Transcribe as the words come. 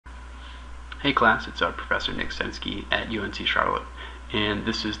Hey class, it's Professor Nick Stensky at UNC Charlotte, and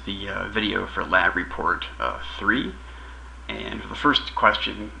this is the video for lab report 3. And for the first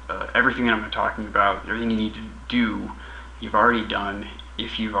question, everything that I'm talking about, everything you need to do, you've already done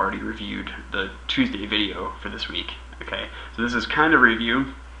if you've already reviewed the Tuesday video for this week. Okay, so this is kind of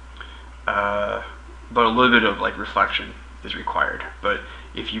review, but a little bit of like reflection is required. But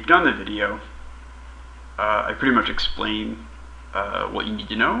if you've done the video, I pretty much explain what you need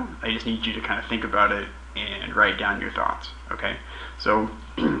to know. I just need you to kind of think about it and write down your thoughts. Okay, so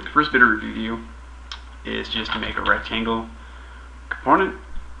the first bit of review is just to make a rectangle component,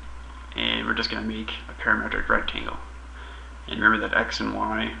 and we're just going to make a parametric rectangle. And remember that x and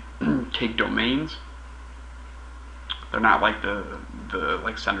y take domains. They're not like the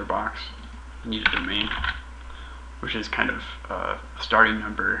like center box. You need a domain, which is kind of a starting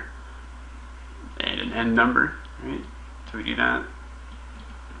number and an end number, right? So we do that,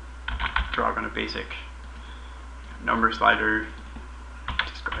 draw on a basic number slider,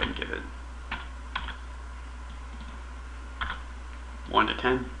 just go ahead and give it 1 to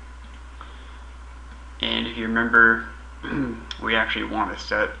 10. And if you remember, we actually want to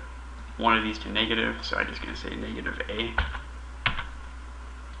set one of these to negative, so I'm just going to say negative A.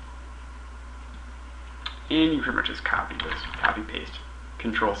 And you pretty much just copy this, copy paste,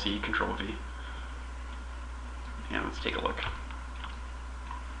 Control C, Control V. And let's take a look.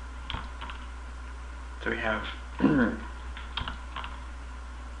 So we have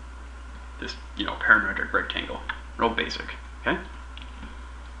this, parametric rectangle, real basic, okay?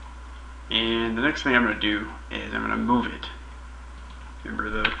 And the next thing I'm going to do is I'm going to move it. Remember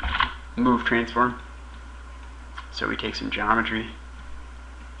the move transform? So we take some geometry,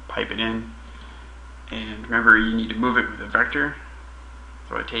 pipe it in, and remember you need to move it with a vector.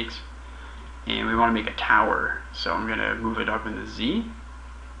 That's what it takes. And we want to make a tower, so I'm going to move it up in the Z,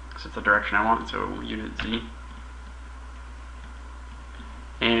 because it's the direction I want, so unit Z.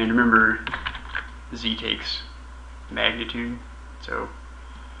 And remember, Z takes magnitude, so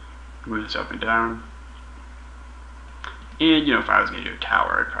move this up and down. And if I was going to do a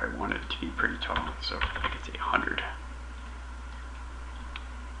tower, I'd probably want it to be pretty tall, so I could say 100.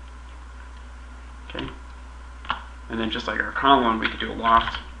 Okay. And then just like our column, we could do a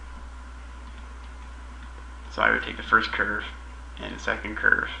loft. So I would take the first curve and the second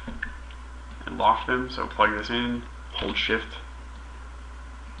curve and loft them. So plug this in, hold shift,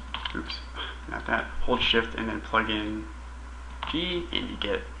 oops, not that, hold shift and then plug in G and you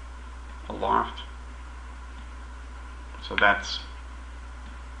get a loft. So that's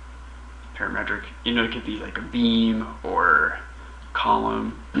parametric. It could be like a beam or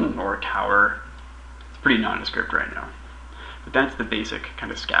column or a tower. It's pretty nondescript right now. But that's the basic kind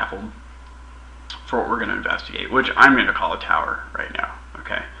of scaffold for what we're going to investigate, which I'm going to call a tower right now.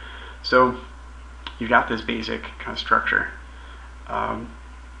 Okay, so you've got this basic kind of structure.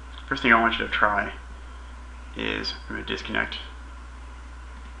 First thing I want you to try is I'm going to disconnect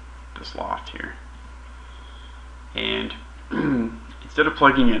this loft here, and instead of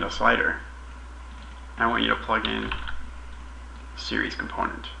plugging in a slider, I want you to plug in a series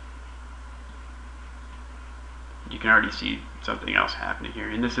component. You can already see something else happening here,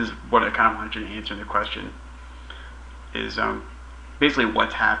 and this is what I kind of wanted you to answer in the question, is basically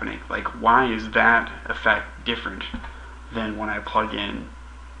what's happening. Like, why is that effect different than when I plug in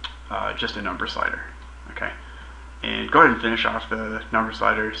just a number slider? Okay, and go ahead and finish off the number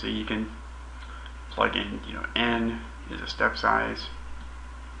slider so you can plug in, n is a step size,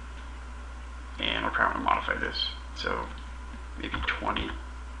 and I'll probably modify this, so maybe 20.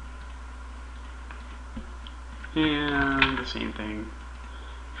 And the same thing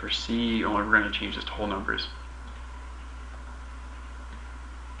for C, only we're going to change this to whole numbers.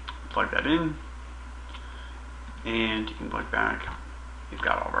 Plug that in, and you can plug back. We've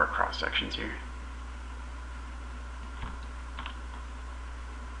got all of our cross sections here.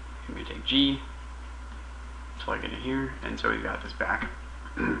 I'm going to take G, plug it in here, and so we've got this back.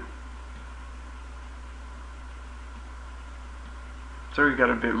 So we've got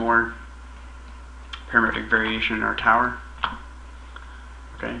a bit more parametric variation in our tower.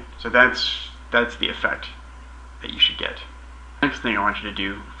 Okay, so that's the effect that you should get. Next thing I want you to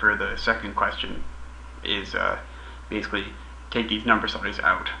do for the second question is basically take these number sliders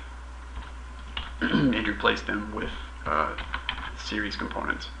out and replace them with series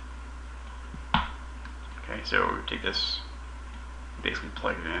components. Okay, so take this, basically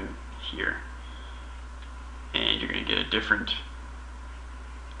plug it in here, and you're going to get a different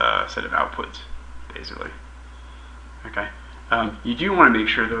set of outputs, basically. Okay, you do want to make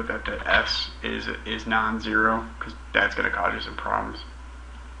sure though that the S is non-zero, because that's going to cause you some problems.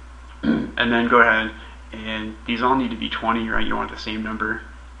 And then go ahead, and these all need to be 20, right? You want the same number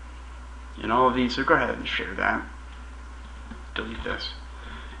in all of these, so go ahead and share that. Delete this.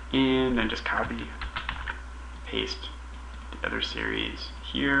 And then just copy, paste the other series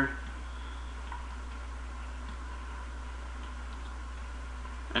here.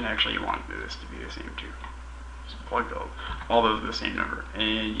 And actually you want this to be the same too. Just plug all those are the same number.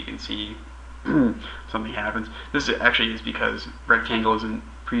 And you can see something happens. This actually is because rectangle isn't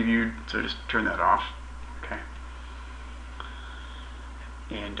previewed, so just turn that off. Okay.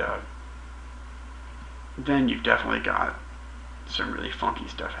 And then you've definitely got some really funky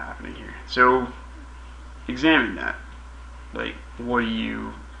stuff happening here. So examine that. Like, what do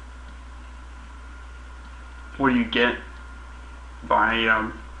you get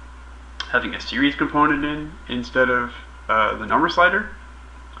by having a series component in instead of the number slider?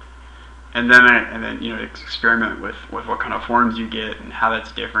 And then you know, experiment with what kind of forms you get and how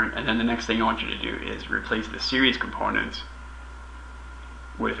that's different. And then the next thing I want you to do is replace the series components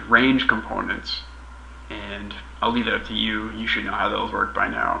with range components. And I'll leave that up to you. You should know how those work by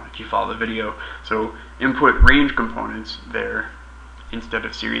now if you follow the video. So input range components there instead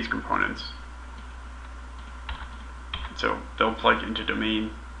of series components. So they'll plug into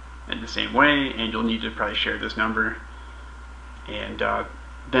domain in the same way, and you'll need to probably share this number. And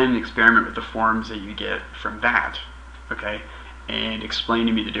then experiment with the forms that you get from that, okay? And explain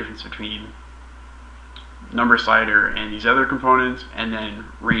to me the difference between number slider and these other components, and then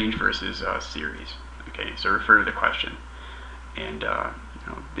range versus series. Okay, so refer to the question. And you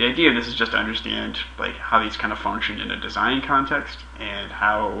know, the idea of this is just to understand like how these kind of function in a design context and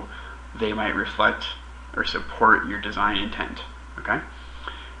how they might reflect or support your design intent. Okay,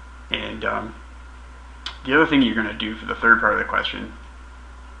 and the other thing you're going to do for the third part of the question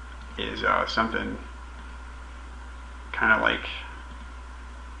is something kind of like,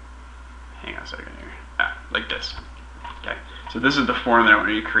 hang on a second here, like this. Okay, so this is the form that I want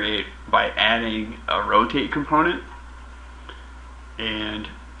you to create by adding a rotate component, and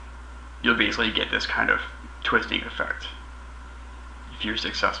you'll basically get this kind of twisting effect if you're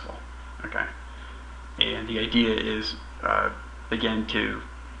successful. Okay, and the idea is, again,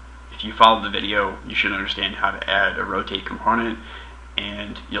 if you follow the video, you should understand how to add a rotate component,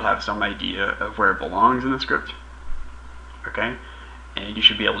 and you'll have some idea of where it belongs in the script. Okay, and you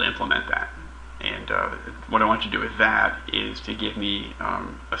should be able to implement that. And what I want you to do with that is to give me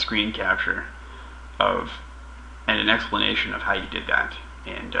a screen capture of and an explanation of how you did that.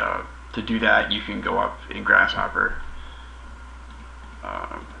 And to do that, you can go up in Grasshopper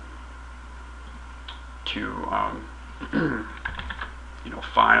to you know,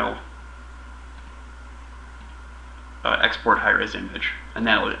 File, Export High-Res Image, and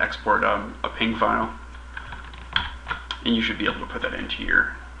that'll export a PNG file, and you should be able to put that into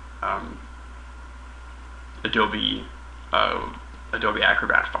your Adobe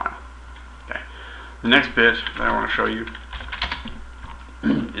Acrobat file. Okay. The next bit that I want to show you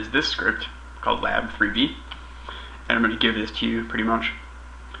is this script called lab3b, and I'm going to give this to you pretty much.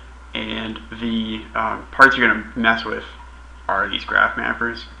 And the parts you're going to mess with are these graph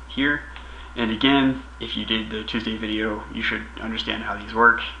mappers here. And again, if you did the Tuesday video, you should understand how these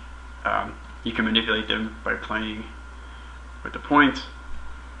work. You can manipulate them by playing with the points.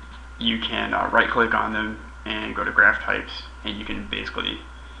 You can right-click on them and go to graph types, and you can basically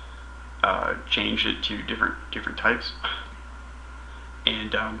change it to different types.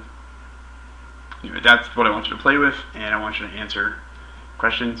 And you know, that's what I want you to play with, and I want you to answer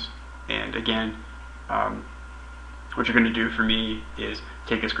questions. And again, what you're going to do for me is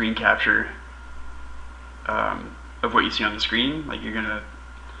take a screen capture of what you see on the screen. Like, you're going to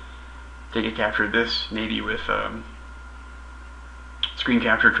take a capture of this, maybe with screen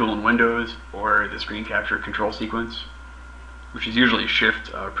capture tool in Windows, or the screen capture control sequence, which is usually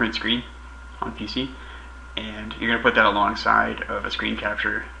Shift print screen on PC, and you're going to put that alongside of a screen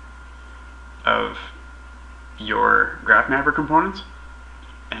capture of your graph mapper components,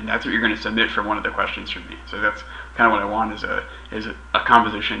 and that's what you're going to submit for one of the questions from me. So that's kind of what I want, is a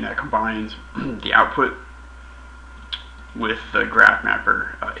composition that combines the output with the graph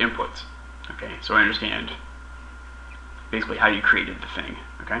mapper inputs. Okay, so I understand basically how you created the thing.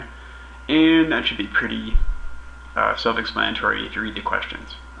 Okay, and that should be pretty self-explanatory if you read the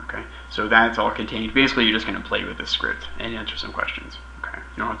questions. Okay, so that's all contained. Basically, you're just going to play with this script and answer some questions. Okay,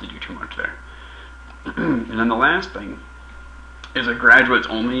 you don't have to do too much there. And then the last thing is a graduates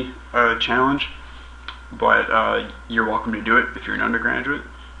only challenge, but you're welcome to do it if you're an undergraduate.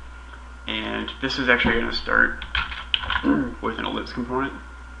 And this is actually going to start with an ellipse component,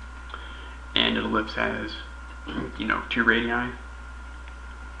 and an ellipse has, you know, 2 radii,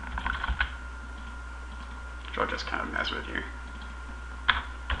 I'll just kind of mess with here.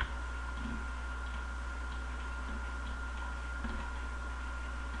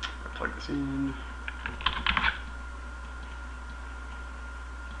 I'll plug this in.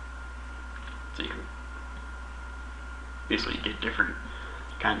 So you can basically get different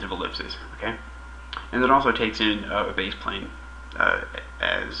kinds of ellipses, okay? And it also takes in a base plane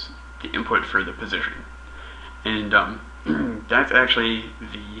as the input for the position. And that's actually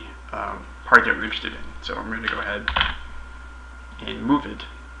the part that we're interested in. So I'm going to go ahead and move it.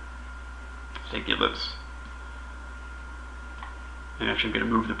 Take the ellipse. And actually I'm going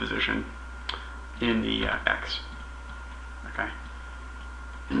to move the position in the X. Okay?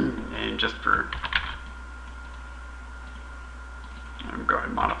 And just for... I'm going to go ahead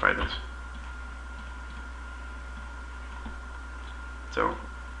and modify this. So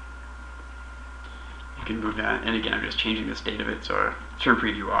you can move that, and again I'm just changing the state of it, so I turn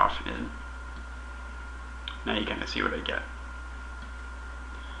preview off, and now you kind of see what I get.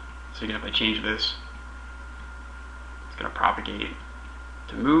 So again, if I change this, it's going to propagate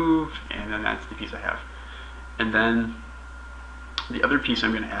to move, and then that's the piece I have. And then the other piece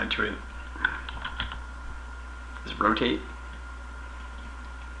I'm going to add to it is rotate.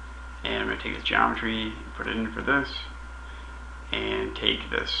 And I'm going to take this geometry, put it in for this, and take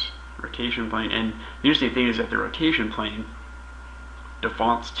this rotation plane. And the interesting thing is that the rotation plane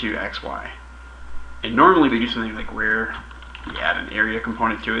defaults to XY. And normally we do something like where we add an area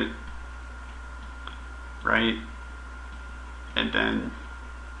component to it, right? And then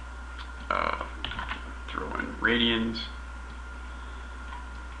throw in radians,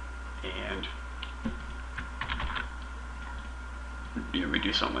 and we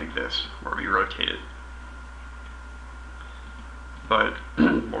do something like this where we rotate it. But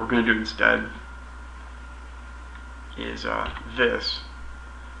what we're going to do instead is this,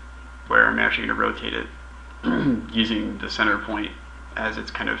 where I'm actually going to rotate it using the center point as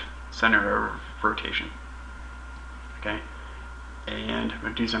its kind of center of rotation. Okay? And I'm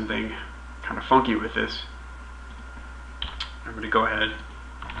going to do something kind of funky with this. I'm going to go ahead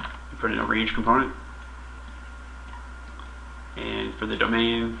and put in a range component. And for the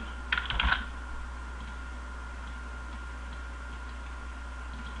domain,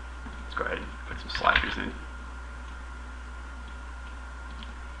 let's go ahead and put some slashers in.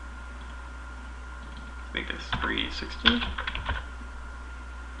 Let's make this 360.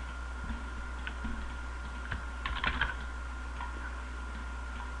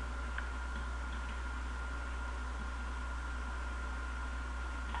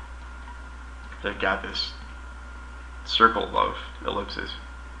 I've got this circle of ellipses.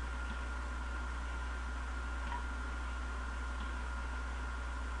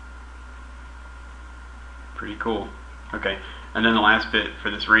 Pretty cool. Okay, and then the last bit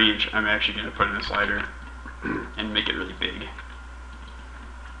for this range, I'm actually going to put in a slider and make it really big.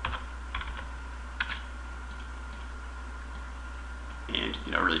 And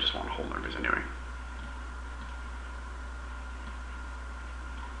really just want whole numbers anyway.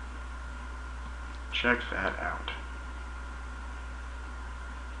 Check that out.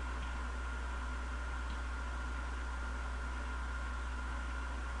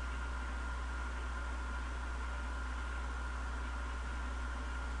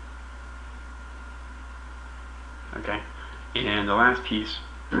 Okay, and the last piece,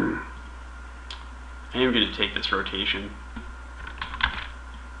 I am going to take this rotation,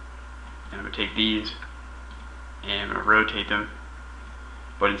 and I'm going to take these, and I'm going to rotate them,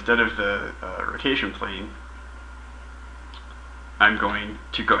 but instead of the rotation plane, I'm going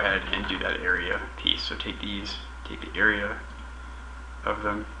to go ahead and do that area piece. So take these, take the area of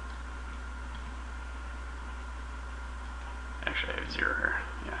them. Actually, I have 0 here.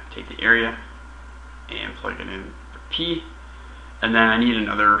 Yeah, take the area and plug it in for P, and then I need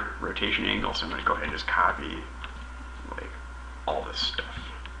another rotation angle, so I'm going to go ahead and just copy like all this stuff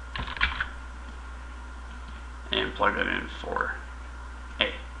and plug that in for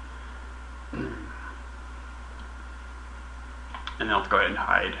A. And then let's go ahead and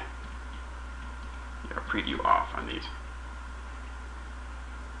hide preview off on these.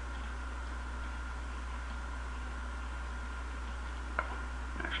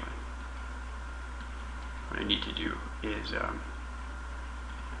 Actually, what I need to do is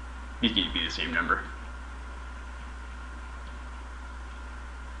these need to be the same number.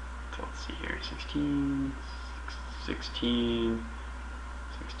 So let's see here, 16, 16,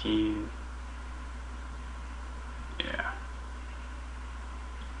 16, yeah.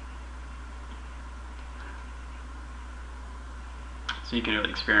 So you can really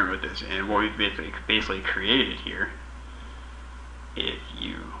experiment with this, and what we've basically created here, if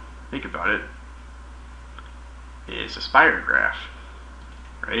you think about it, is a spirograph,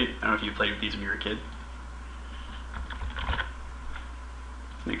 right? I don't know if you played with these when you were a kid.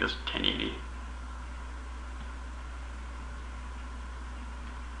 I think it goes 1080.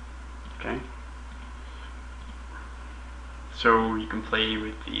 Okay. So you can play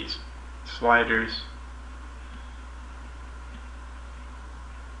with these sliders.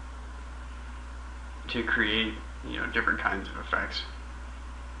 To create, different kinds of effects.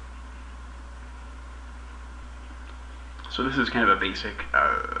 So this is kind of a basic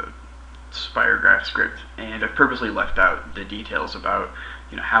Spirograph script, and I've purposely left out the details about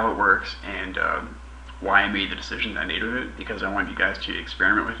how it works and why I made the decision that I made with it, because I want you guys to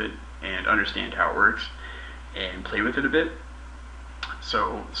experiment with it and understand how it works and play with it a bit.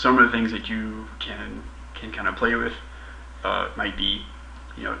 So some of the things that you can kind of play with might be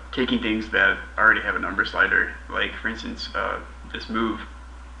taking things that already have a number slider, like for instance this move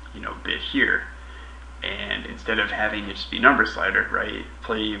bit here, and instead of having it just be number slider, right,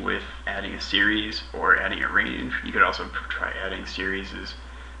 play with adding a series or adding a range. You could also try adding series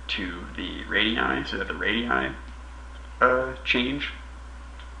to the radii so that the radii change.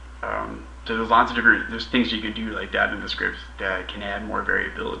 So there's lots of there's things you can do like that in the script that can add more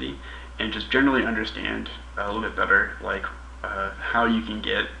variability and just generally understand a little bit better like how you can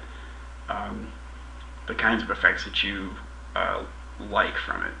get the kinds of effects that you like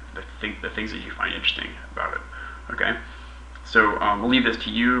from it, the things that you find interesting about it. Okay, so we'll leave this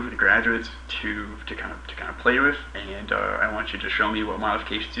to you, the graduates, to kind of play with, and I want you to show me what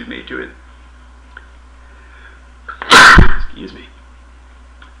modifications you've made to it. Excuse me,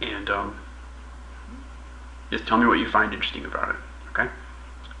 and just tell me what you find interesting about it. Okay,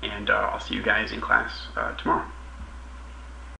 and I'll see you guys in class tomorrow.